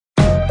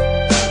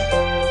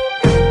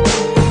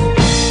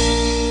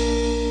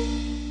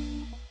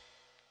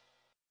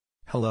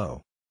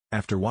Hello.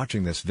 After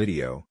watching this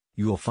video,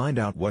 you will find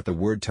out what the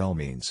word tell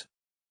means.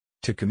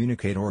 To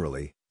communicate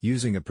orally,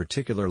 using a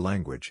particular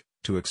language,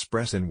 to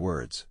express in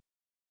words.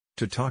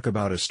 To talk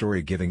about a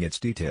story giving its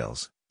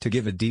details, to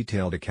give a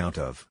detailed account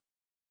of.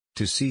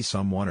 To see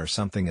someone or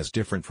something as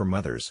different from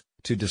others,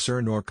 to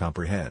discern or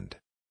comprehend.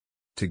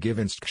 To give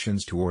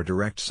instructions to or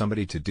direct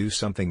somebody to do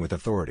something with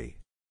authority.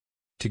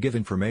 To give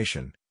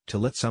information, to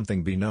let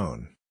something be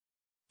known.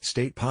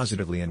 State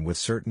positively and with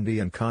certainty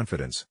and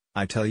confidence,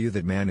 I tell you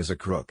that man is a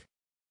crook.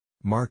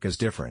 Mark is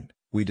different,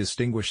 we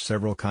distinguish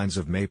several kinds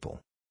of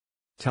maple.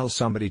 Tell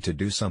somebody to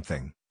do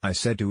something, I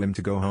said to him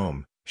to go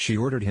home, she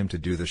ordered him to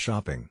do the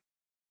shopping.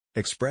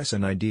 Express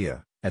an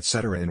idea,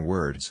 etc. in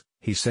words,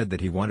 he said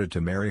that he wanted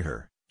to marry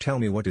her, tell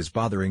me what is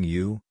bothering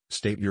you,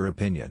 state your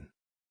opinion.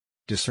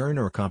 Discern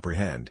or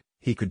comprehend,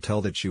 he could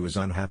tell that she was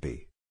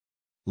unhappy.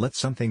 Let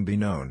something be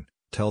known,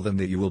 tell them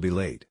that you will be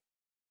late.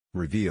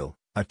 Reveal,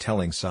 a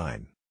telling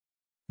sign.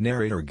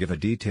 Narrate or give a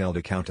detailed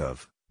account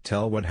of,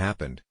 tell what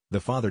happened, the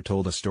father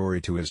told a story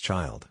to his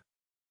child.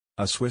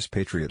 A Swiss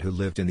patriot who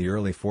lived in the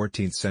early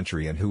 14th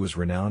century and who was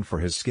renowned for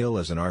his skill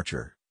as an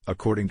archer,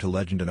 according to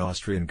legend an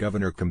Austrian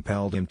governor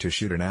compelled him to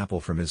shoot an apple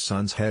from his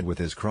son's head with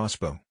his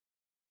crossbow.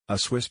 A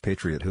Swiss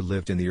patriot who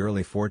lived in the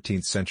early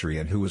 14th century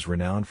and who was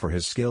renowned for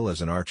his skill as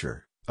an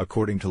archer,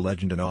 according to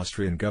legend an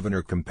Austrian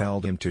governor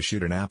compelled him to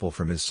shoot an apple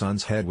from his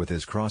son's head with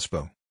his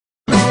crossbow.